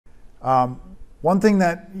One thing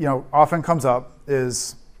that often comes up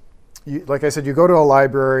is, like I said, you go to a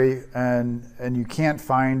library and you can't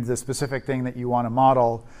find the specific thing that you want to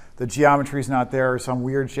model. The geometry's not there, or some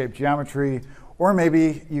weird shaped geometry, or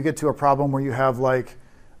maybe you get to a problem where you have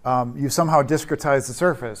you somehow discretized the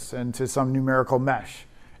surface into some numerical mesh,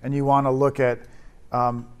 and you want to look at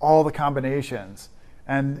all the combinations.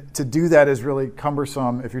 And to do that is really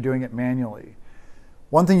cumbersome if you're doing it manually.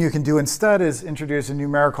 One thing you can do instead is introduce a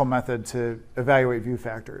numerical method to evaluate view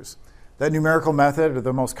factors. That numerical method, or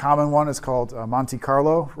the most common one, is called Monte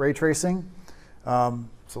Carlo ray tracing. So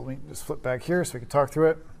let me just flip back here so we can talk through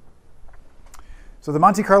it. So the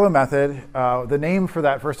Monte Carlo method, the name for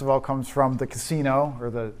that, first of all, comes from the casino, or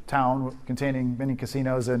the town containing many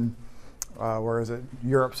casinos in, where is it,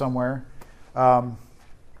 Europe somewhere.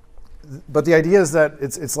 But the idea is that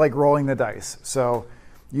it's like rolling the dice. So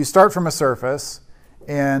you start from a surface,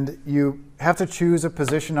 and you have to choose a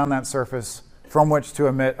position on that surface from which to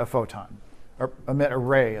emit a photon, or emit a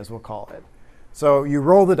ray, as we'll call it. So you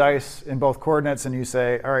roll the dice in both coordinates, and you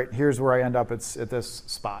say, all right, here's where I end up, it's at this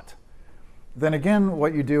spot. Then again,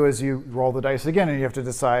 what you do is you roll the dice again, and you have to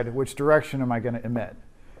decide which direction am I going to emit.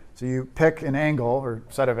 So you pick an angle, or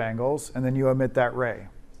set of angles, and then you emit that ray.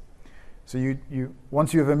 So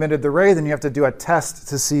once you've emitted the ray, then you have to do a test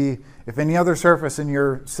to see if any other surface in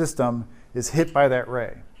your system is hit by that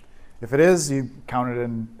ray. If it is, you count it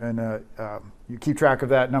you keep track of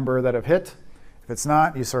that number that have hit. If it's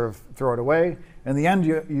not, you sort of throw it away. In the end,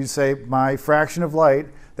 you say my fraction of light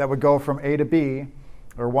that would go from A to B,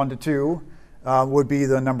 or 1 to 2, would be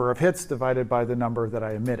the number of hits divided by the number that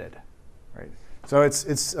I emitted. Right? So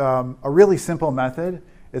it's a really simple method.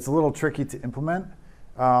 It's a little tricky to implement,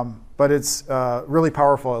 but it's really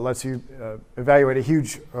powerful. It lets you evaluate a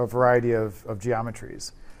huge variety of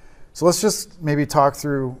geometries. So let's just maybe talk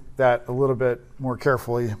through that a little bit more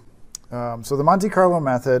carefully. So the Monte Carlo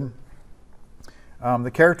method,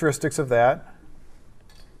 the characteristics of that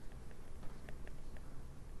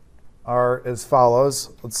are as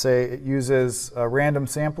follows. Let's say it uses random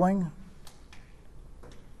sampling.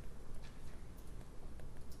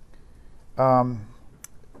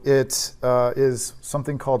 It is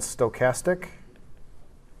something called stochastic.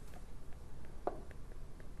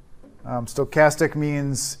 Stochastic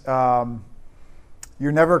means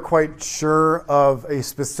you're never quite sure of a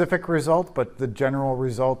specific result, but the general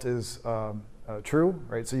result is true,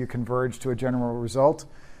 right? So you converge to a general result,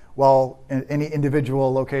 while in any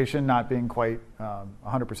individual location not being quite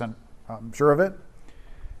 100% sure of it.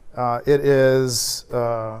 It is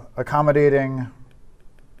accommodating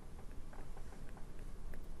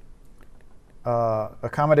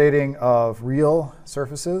of real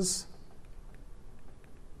surfaces.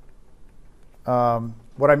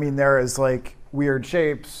 What I mean there is like weird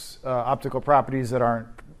shapes, optical properties that aren't,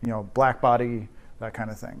 black body, that kind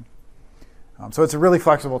of thing. So it's a really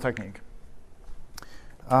flexible technique.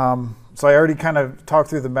 So I already kind of talked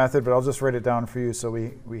through the method, but I'll just write it down for you so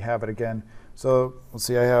we have it again. So let's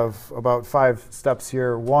see, I have about 5 steps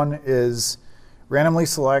here. One is randomly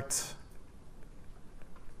select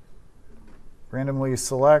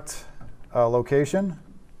a location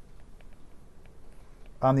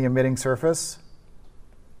on the emitting surface.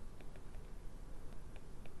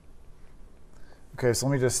 Okay, so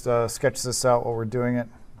let me just sketch this out while we're doing it.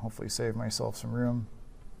 Hopefully save myself some room.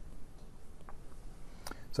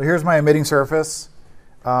 So here's my emitting surface.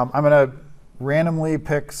 I'm going to randomly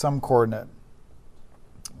pick some coordinate.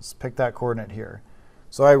 Let's pick that coordinate here.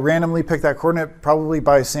 So I randomly pick that coordinate probably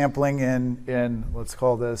by sampling in let's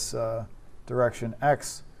call this direction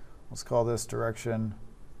X. Let's call this direction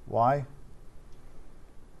Y.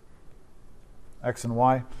 X and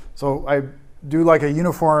Y. So I do like a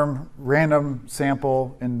uniform random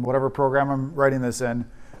sample in whatever program I'm writing this in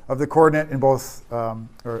of the coordinate in both, or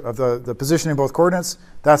of the position in both coordinates.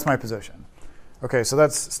 That's my position. Okay, so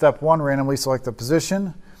that's step 1, randomly select the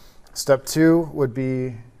position. Step 2 would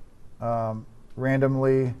be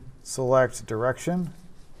randomly select direction.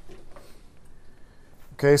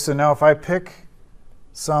 Okay, so now if I pick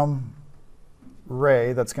some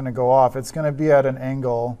ray that's going to go off, it's going to be at an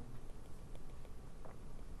angle.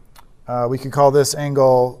 We could call this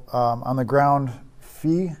angle on the ground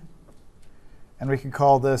phi, and we could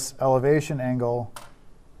call this elevation angle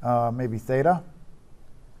maybe theta.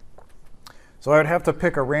 So I would have to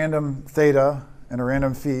pick a random theta and a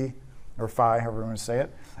random phi, or phi, however you want to say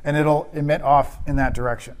it, and it'll emit off in that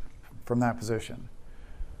direction from that position.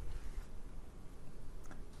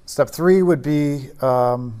 Step 3 would be,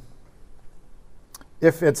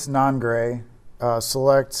 if it's non-gray,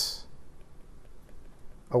 select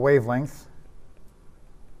a wavelength.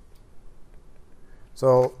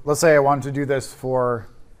 So let's say I wanted to do this for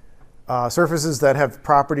surfaces that have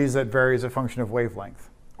properties that vary as a function of wavelength,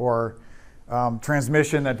 or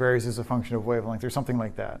transmission that varies as a function of wavelength, or something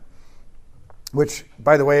like that. Which,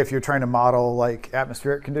 by the way, if you're trying to model like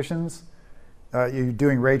atmospheric conditions, you're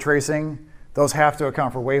doing ray tracing, those have to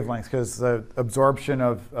account for wavelengths because the absorption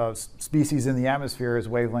of species in the atmosphere is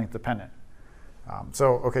wavelength dependent.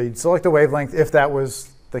 So, okay, you'd select a wavelength if that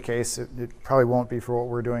was the case. It probably won't be for what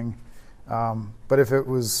we're doing, but if it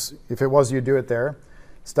was, you'd do it there.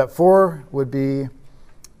 Step 4 would be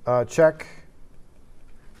check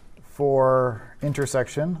for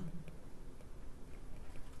intersection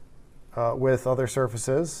with other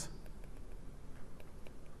surfaces.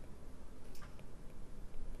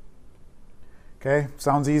 Okay,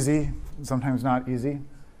 sounds easy, sometimes not easy.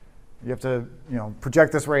 You have to,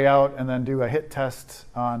 project this ray out and then do a hit test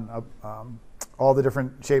on all the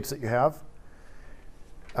different shapes that you have.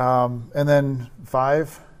 And then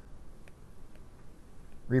 5,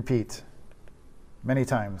 repeat many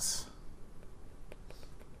times.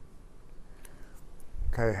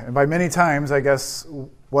 Okay, and by many times, I guess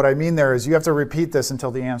what I mean there is you have to repeat this until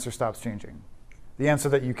the answer stops changing, the answer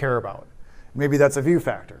that you care about. Maybe that's a view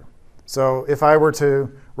factor. So if I were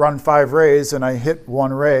to run 5 rays and I hit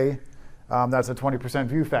 1 ray, that's a 20%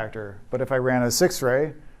 view factor. But if I ran a 6th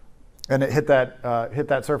ray and it hit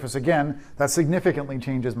that surface again, that significantly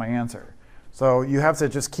changes my answer. So you have to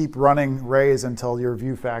just keep running rays until your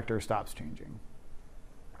view factor stops changing,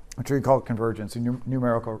 which we call convergence,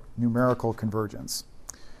 numerical convergence.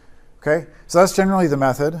 Okay, so that's generally the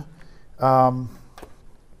method.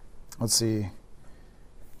 Let's see.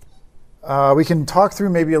 We can talk through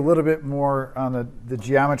maybe a little bit more on the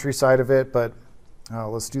geometry side of it, but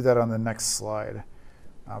let's do that on the next slide.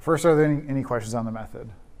 First, are there any questions on the method?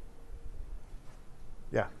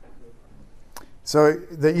 Yeah. So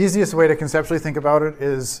the easiest way to conceptually think about it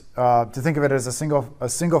is to think of it as a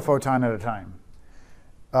single photon at a time.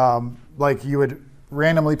 Like you would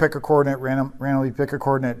randomly pick a coordinate, randomly pick a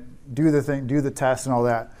coordinate, do the test and all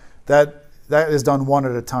that. That is done one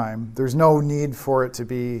at a time. There's no need for it to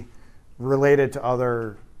be related to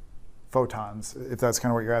other photons, if that's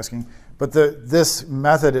kind of what you're asking. But this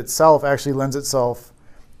method itself actually lends itself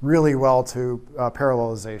really well to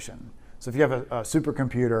parallelization. So if you have a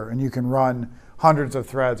supercomputer and you can run hundreds of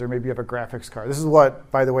threads, or maybe you have a graphics card. This is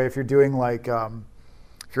what, by the way, if you're doing like,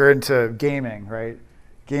 if you're into gaming, right?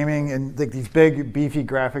 Gaming and like these big beefy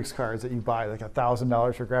graphics cards that you buy, like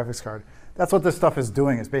 $1,000 for a graphics card. That's what this stuff is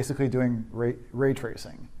doing. It's basically doing ray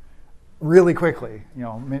tracing really quickly,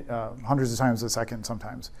 hundreds of times a second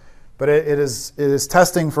sometimes. But it is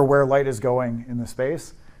testing for where light is going in the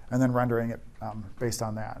space and then rendering it based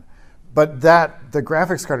on that. But the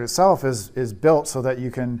graphics card itself is built so that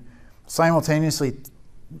you can simultaneously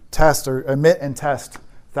test or emit and test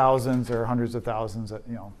thousands or hundreds of thousands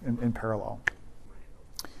in parallel.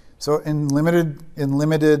 So in limited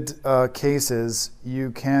cases,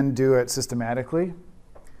 you can do it systematically.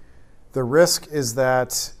 The risk is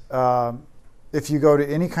that if you go to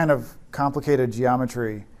any kind of complicated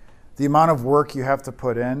geometry, the amount of work you have to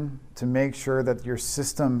put in to make sure that your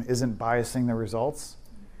system isn't biasing the results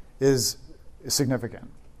is significant.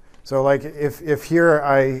 So like if here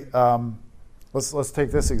let's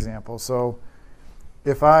take this example. So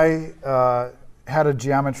if I had a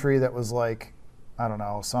geometry that was like, I don't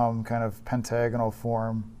know, some kind of pentagonal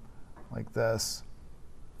form like this,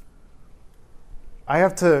 I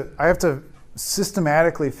have to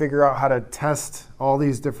systematically figure out how to test all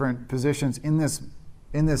these different positions in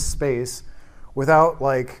this space without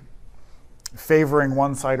like favoring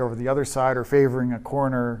one side over the other side or favoring a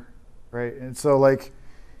corner, right? And so like,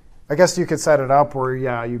 I guess you could set it up where,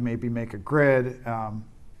 yeah, you maybe make a grid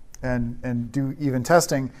and do even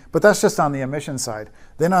testing, but that's just on the emission side.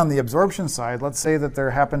 Then on the absorption side, let's say that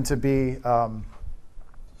there happened to be,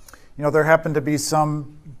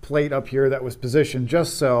 some plate up here that was positioned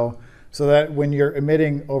just so that when you're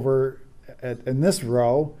emitting over in this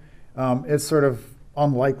row, it's sort of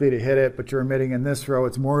unlikely to hit it, but you're emitting in this row,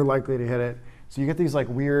 it's more likely to hit it. So you get these like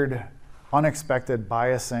weird, unexpected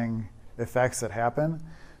biasing effects that happen.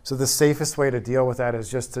 So the safest way to deal with that is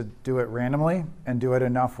just to do it randomly and do it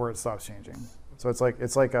enough where it stops changing. So it's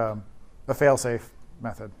like a fail-safe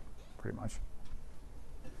method, pretty much.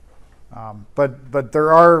 But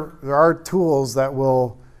there are tools that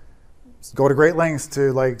will go to great lengths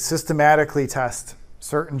to like systematically test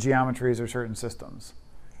certain geometries or certain systems.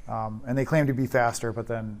 And they claim to be faster, but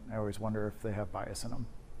then I always wonder if they have bias in them.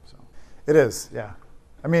 So it is, yeah.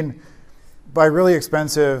 I mean, by really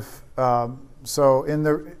expensive, so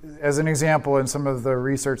as an example, in some of the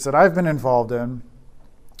research that I've been involved in,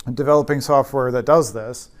 developing software that does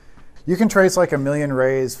this, you can trace like 1 million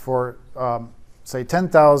rays for, say,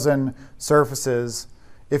 10,000 surfaces.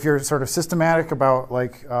 If you're sort of systematic about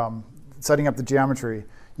like setting up the geometry,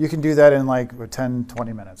 you can do that in like 10,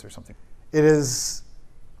 20 minutes or something. It is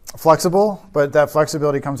flexible, but that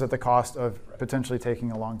flexibility comes at the cost of potentially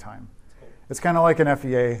taking a long time. It's kind of like an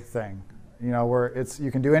FEA thing, you know, where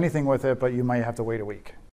you can do anything with it, but you might have to wait a week.